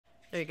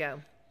There you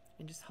go.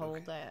 And just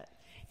hold that.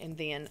 And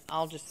then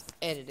I'll just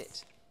edit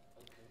it.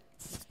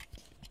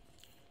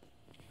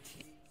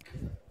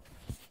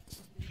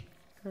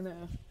 I don't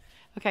know.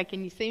 Okay,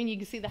 can you see when you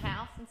can see the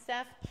house and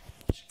stuff?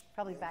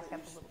 Probably back up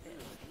a little bit.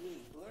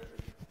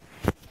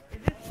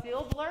 Is it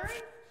still blurry?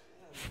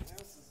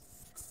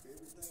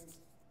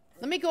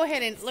 Let me go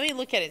ahead and let me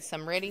look at it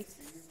some. Ready?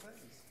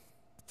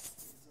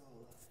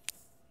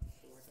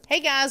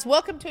 Hey guys,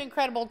 welcome to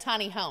Incredible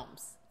Tiny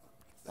Homes.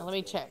 Now let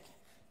me check.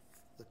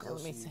 Now,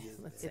 let me see.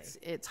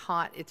 It's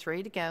hot. It's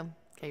ready to go.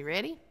 Okay,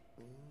 ready?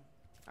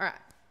 All right.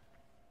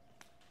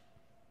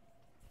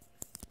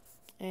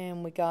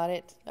 And we got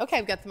it. Okay,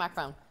 we've got the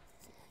microphone.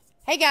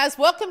 Hey guys,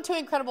 welcome to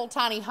Incredible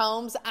Tiny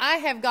Homes. I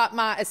have got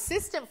my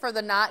assistant for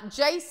the night,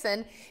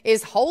 Jason,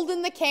 is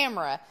holding the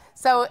camera.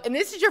 So, and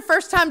this is your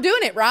first time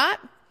doing it, right?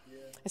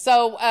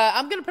 So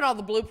I'm going to put all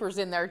the bloopers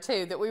in there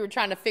too that we were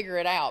trying to figure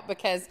it out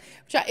because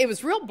it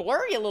was real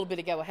blurry a little bit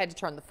ago. I had to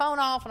turn the phone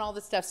off and all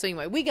this stuff. So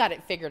anyway, we got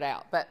it figured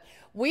out. But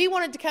we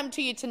wanted to come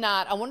to you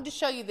tonight. I wanted to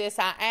show you this.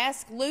 I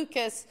asked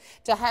Lucas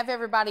to have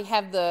everybody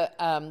have the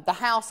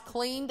house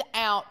cleaned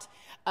out.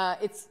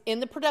 It's in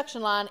the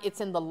production line.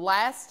 It's in the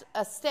last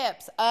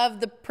steps of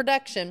the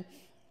production.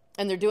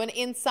 And they're doing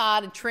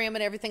inside and trim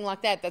and everything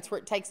like that. That's where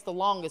it takes the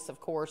longest,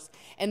 of course.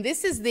 And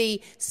this is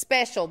the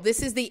special.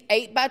 This is the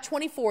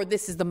 8x24.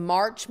 This is the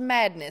March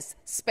Madness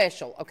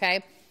special,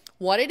 okay?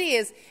 What it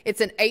is,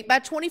 it's an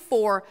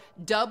 8x24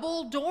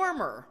 double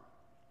dormer,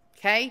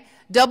 okay?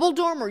 Double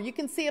dormer. You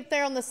can see up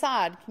there on the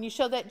side. Can you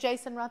show that,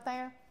 Jason, right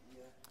there?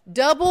 Yeah.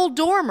 Double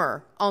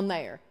dormer on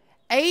there.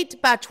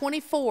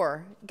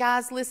 8x24.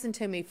 Guys, listen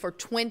to me, for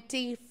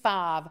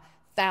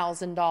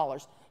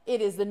 $25,000.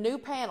 It is the new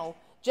panel.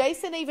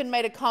 Jason even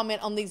made a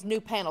comment on these new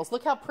panels.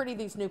 Look how pretty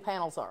these new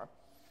panels are.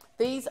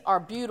 These are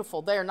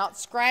beautiful. They are not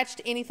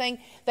scratched, anything.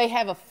 They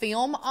have a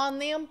film on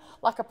them,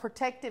 like a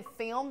protective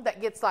film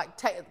that gets like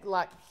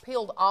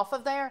peeled off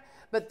of there.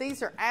 But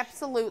these are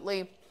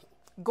absolutely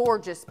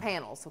gorgeous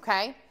panels,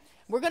 okay?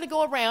 We're going to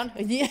go around.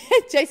 Yeah,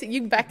 Jason, you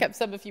can back up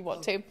some if you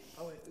want to.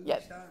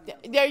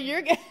 Yeah,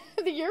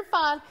 you're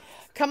fine.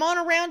 Come on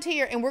around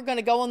here, and we're going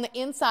to go on the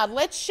inside.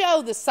 Let's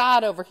show the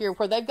side over here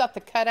where they've got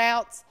the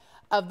cutouts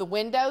of the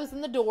windows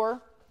and the door.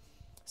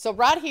 So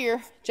right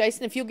here,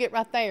 Jason, if you'll get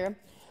right there,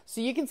 so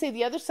you can see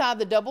the other side,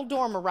 the double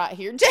dormer right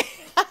here. Jay,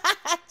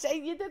 that's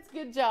a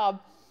good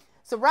job.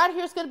 So right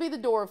here is going to be the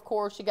door, of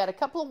course. You got a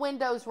couple of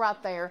windows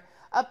right there.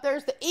 Up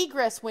there's the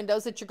egress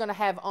windows that you're going to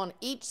have on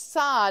each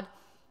side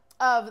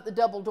of the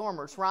double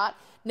dormers, right?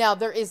 Now,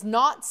 there is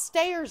not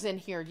stairs in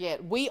here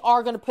yet. We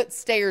are going to put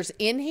stairs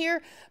in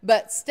here,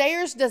 but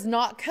stairs does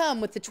not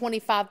come with the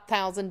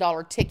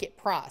 $25,000 ticket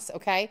price,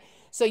 okay?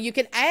 So you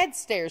can add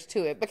stairs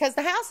to it because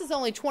the house is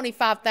only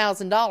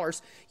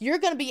 $25,000. You're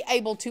going to be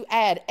able to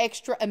add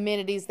extra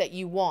amenities that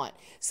you want.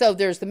 So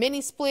there's the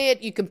mini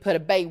split. You can put a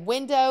bay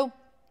window.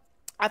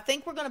 I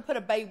think we're going to put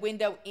a bay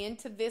window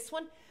into this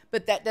one,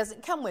 but that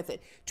doesn't come with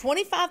it.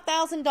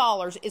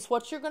 $25,000 is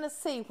what you're going to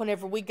see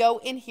whenever we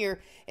go in here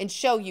and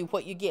show you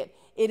what you get.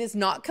 It is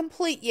not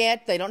complete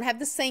yet. They don't have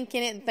the sink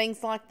in it and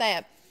things like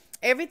that.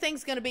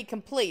 Everything's going to be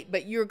complete,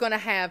 but you're going to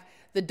have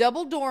the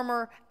double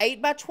dormer,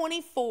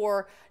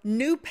 8x24,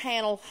 new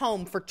panel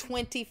home for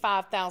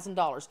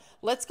 $25,000.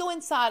 Let's go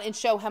inside and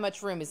show how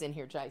much room is in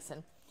here,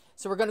 Jason.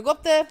 So we're going to go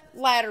up the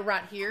ladder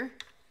right here.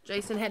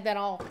 Jason had that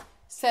all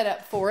set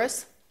up for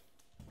us.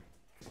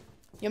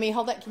 You want me to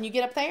hold that? Can you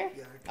get up there?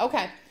 Yeah.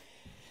 Okay.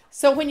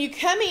 So when you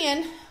come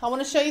in, I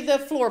want to show you the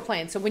floor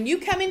plan. So when you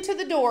come into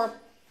the door,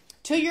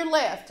 to your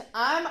left,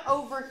 I'm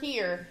over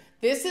here.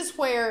 This is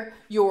where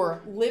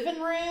your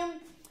living room,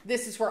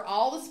 this is where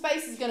all the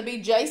space is going to be.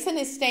 Jason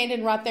is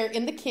standing right there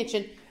in the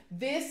kitchen.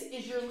 This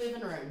is your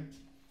living room.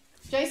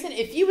 Jason,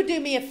 if you would do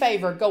me a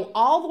favor, go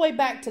all the way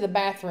back to the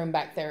bathroom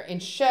back there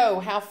and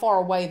show how far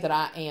away that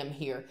I am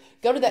here.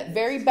 Go to that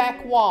very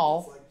back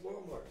wall. It's like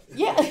Walmart.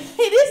 Yeah,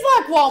 it is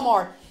like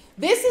Walmart.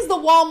 This is the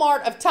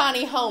Walmart of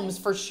tiny homes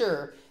for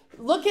sure.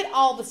 Look at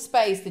all the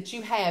space that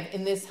you have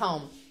in this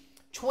home.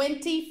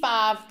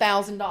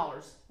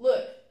 $25,000.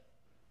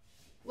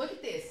 Look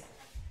at this.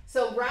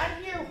 So right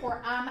here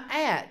where I'm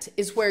at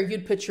is where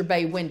you'd put your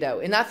bay window.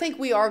 And I think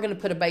we are going to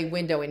put a bay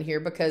window in here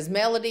because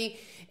Melody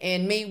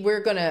and me,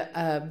 we're going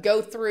to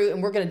go through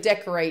and we're going to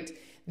decorate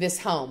this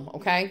home,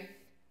 okay?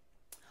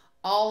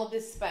 All of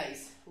this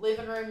space.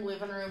 Living room,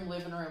 living room,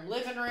 living room,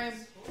 living room.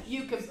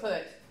 You can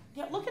put,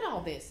 yeah, look at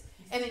all this.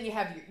 And then you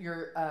have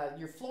your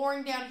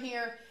flooring down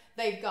here.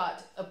 They've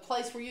got a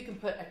place where you can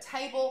put a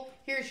table.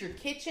 Here's your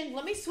kitchen.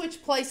 Let me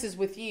switch places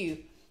with you.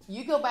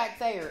 You go back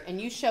there and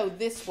you show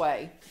this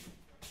way.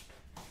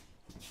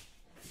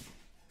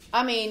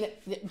 I mean,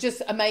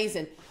 just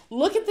amazing.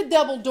 Look at the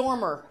double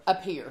dormer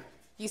up here.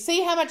 You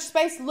see how much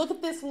space? Look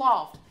at this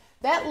loft.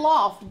 That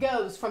loft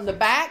goes from the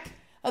back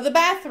of the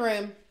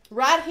bathroom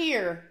right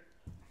here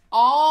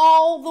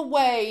all the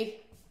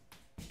way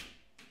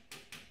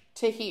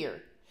to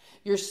here.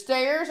 Your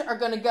stairs are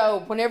going to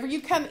go, whenever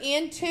you come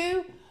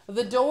into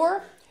the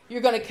door,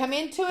 You're going to come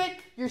into it.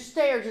 Your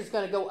stairs is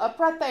going to go up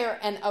right there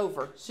and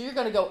over. So you're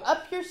going to go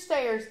up your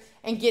stairs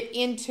and get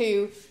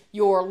into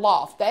your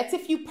loft. That's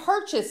if you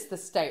purchase the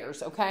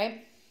stairs,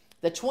 okay?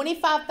 The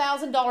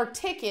 $25,000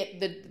 ticket,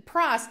 the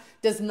price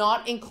does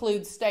not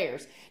include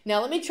stairs.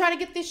 Now, let me try to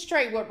get this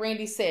straight, what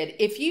Randy said.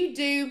 If you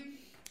do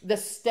the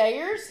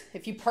stairs,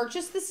 if you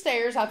purchase the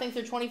stairs, I think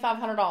they're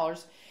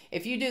 $2,500.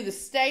 If you do the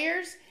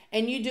stairs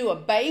and you do a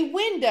bay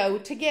window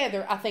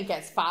together, I think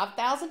that's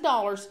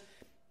 $5,000.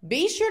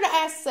 Be sure to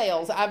ask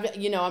sales.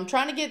 I'm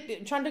trying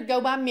to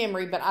go by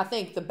memory, but I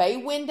think the bay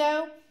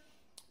window,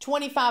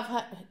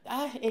 $2,500.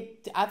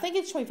 I think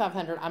it's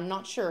 $2,500. I'm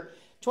not sure.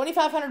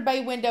 $2,500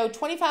 bay window,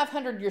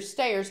 $2,500 your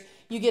stairs.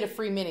 You get a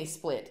free mini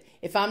split.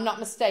 If I'm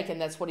not mistaken,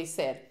 that's what he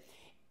said.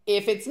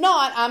 If it's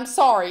not, I'm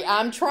sorry.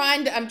 I'm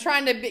trying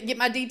to get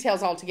my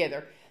details all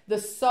together. The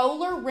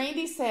solar,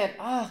 Randy said,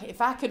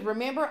 if I could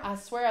remember, I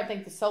swear I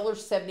think the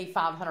solar's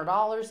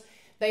 $7,500.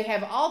 They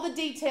have all the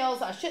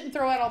details. I shouldn't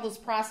throw out all those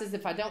prices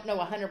if I don't know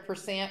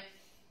 100%.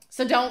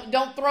 So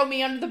don't throw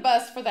me under the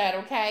bus for that,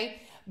 okay?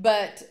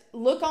 But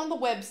look on the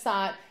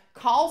website.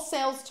 Call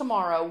sales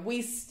tomorrow.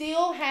 We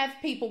still have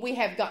people. We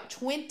have got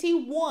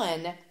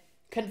 21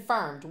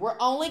 confirmed. We're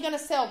only going to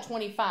sell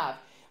 25.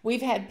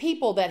 We've had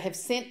people that have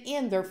sent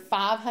in their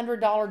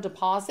 $500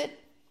 deposit.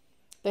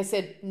 They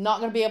said not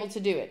going to be able to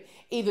do it.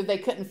 Either they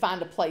couldn't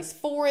find a place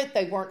for it.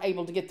 They weren't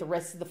able to get the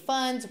rest of the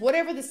funds.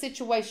 Whatever the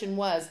situation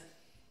was,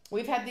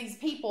 we've had these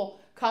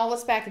people call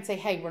us back and say,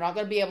 hey, we're not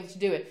going to be able to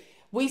do it.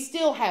 We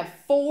still have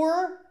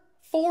four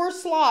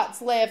slots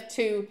left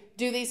to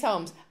do these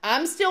homes.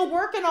 I'm still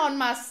working on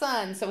my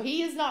son, so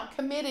he is not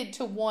committed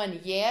to one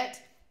yet.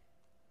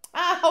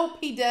 I hope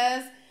he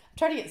does. I'm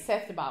trying to get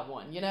Seth to buy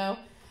one,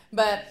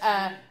 But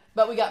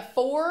we got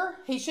 4.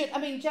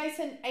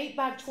 Jason,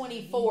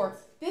 8x24.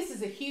 This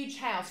is a huge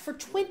house for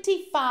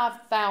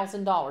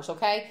 $25,000,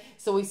 okay?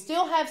 So we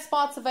still have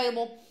spots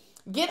available.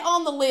 Get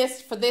on the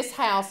list for this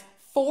house.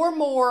 4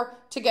 more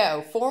to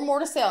go. 4 more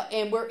to sell.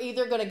 And we're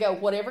either going to go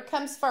whatever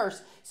comes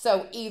first.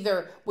 So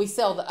either we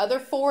sell the other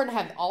 4 and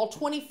have all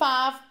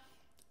 25.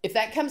 If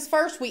that comes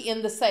first, we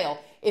end the sale.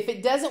 If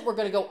it doesn't, we're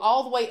going to go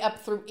all the way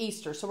up through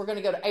Easter. So we're going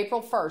to go to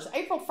April 1st.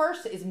 April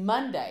 1st is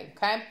Monday,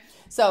 okay?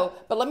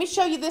 But let me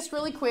show you this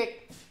really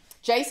quick.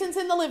 Jason's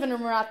in the living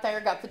room right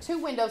there. Got the 2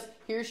 windows.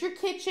 Here's your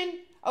kitchen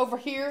over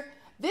here.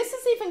 This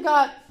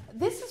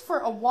is for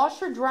a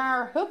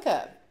washer-dryer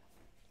hookup,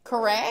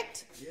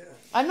 correct? Yeah.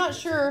 I'm not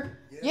sure.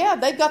 Yeah,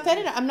 they've got that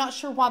in it. I'm not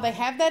sure why they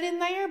have that in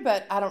there,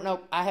 but I don't know.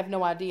 I have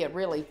no idea,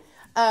 really.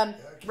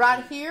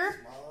 Right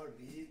here.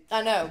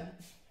 I know.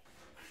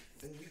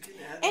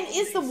 And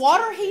is the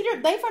water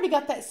heater, they've already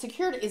got that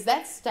secured. Is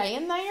that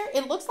staying there?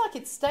 It looks like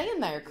it's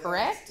staying there,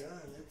 correct?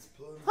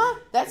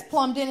 That's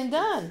plumbed in and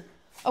done.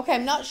 Okay,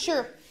 I'm not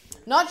sure.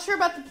 Not sure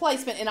about the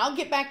placement, and I'll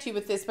get back to you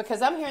with this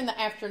because I'm here in the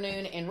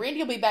afternoon, and Randy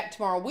will be back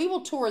tomorrow. We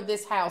will tour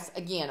this house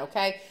again,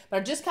 okay? But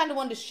I just kind of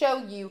wanted to show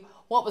you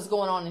what was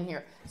going on in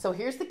here. So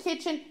here's the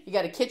kitchen. You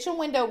got a kitchen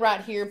window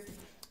right here.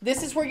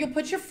 This is where you'll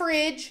put your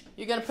fridge.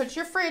 You're going to put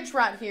your fridge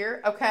right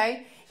here,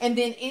 okay? And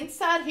then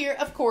inside here,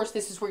 of course,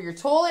 this is where your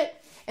toilet,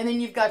 and then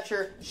you've got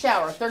your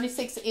shower,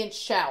 36-inch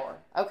shower,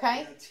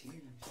 okay?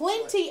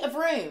 Plenty of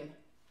room.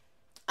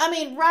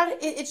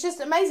 It's just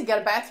amazing.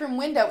 Got a bathroom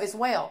window as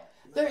well.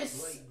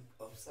 There's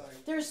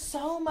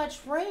so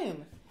much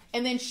room.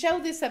 And then show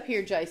this up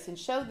here, Jason.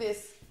 Show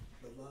this,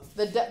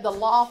 the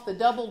loft, the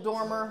double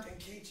dormer. And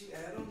can't you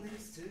add on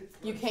these too?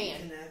 You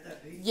can. Add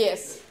that piece.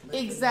 Yes,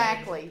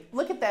 exactly.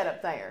 Look at that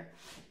up there.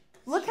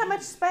 Look how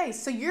much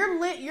space. So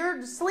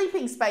your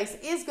sleeping space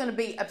is going to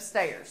be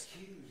upstairs.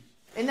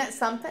 Isn't that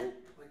something?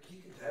 Like you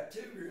could have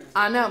 2 rooms.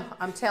 I know.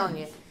 I'm telling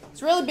you.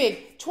 It's really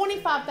big.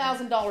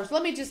 $25,000.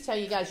 Let me just tell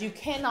you guys, you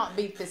cannot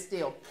beat this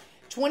deal.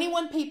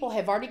 21 people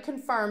have already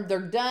confirmed. They're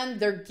done.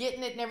 They're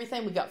getting it and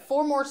everything. We've got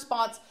 4 more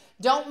spots.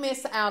 Don't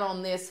miss out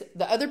on this.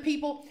 The other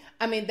people,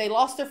 they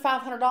lost their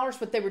 $500,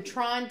 but they were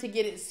trying to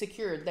get it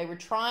secured. They were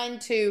trying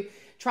to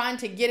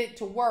get it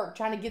to work,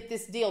 trying to get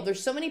this deal.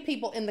 There's so many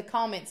people in the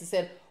comments that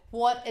said,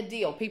 what a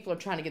deal. People are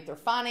trying to get their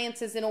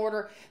finances in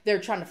order. They're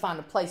trying to find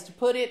a place to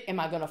put it. Am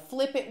I going to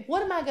flip it?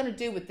 What am I going to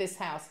do with this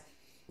house?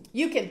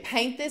 You can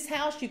paint this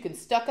house. You can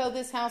stucco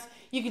this house.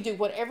 You can do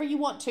whatever you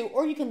want to,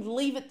 or you can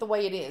leave it the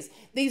way it is.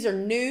 These are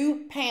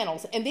new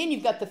panels. And then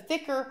you've got the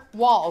thicker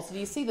walls. Do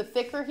you see the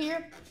thicker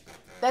here?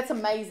 That's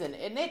amazing.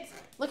 And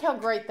look how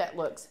great that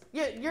looks.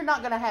 You're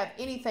not going to have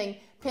anything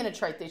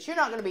penetrate this. You're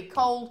not going to be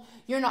cold.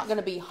 You're not going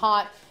to be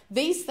hot.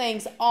 These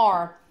things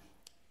are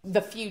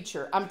the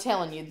future. I'm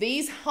telling you,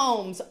 these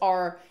homes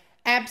are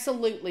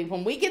absolutely,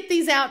 when we get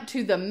these out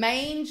to the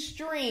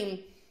mainstream,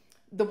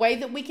 the way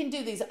that we can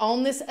do these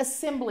on this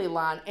assembly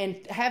line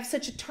and have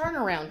such a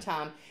turnaround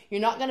time, you're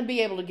not going to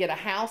be able to get a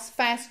house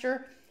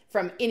faster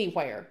from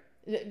anywhere.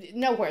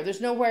 Nowhere.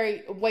 There's no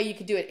way you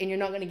could do it, and you're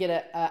not going to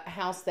get a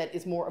house that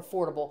is more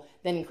affordable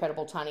than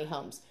Incredible Tiny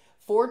Homes.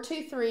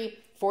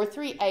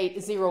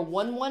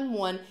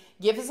 423-438-0111.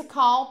 Give us a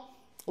call.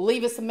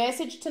 Leave us a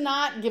message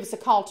tonight. Give us a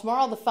call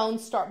tomorrow. The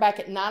phones start back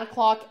at 9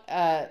 o'clock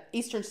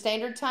Eastern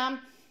Standard Time.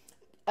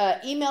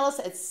 email us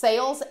at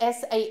sales,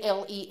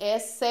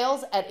 S-A-L-E-S,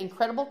 sales at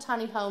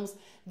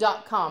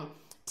incredibletinyhomes.com.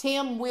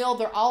 Tim, Will,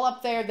 they're all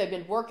up there. They've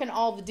been working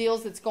all the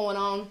deals that's going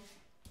on.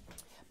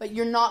 But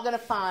you're not going to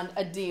find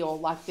a deal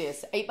like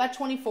this.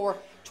 8x24,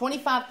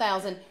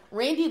 25,000.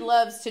 Randy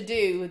loves to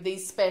do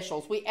these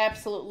specials. We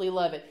absolutely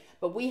love it.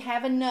 But we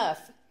have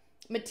enough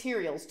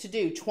materials to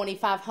do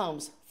 25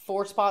 homes.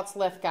 4 spots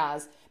left,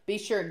 guys. Be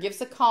sure, give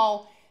us a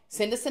call,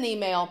 send us an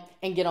email,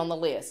 and get on the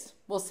list.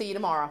 We'll see you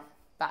tomorrow.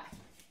 Bye.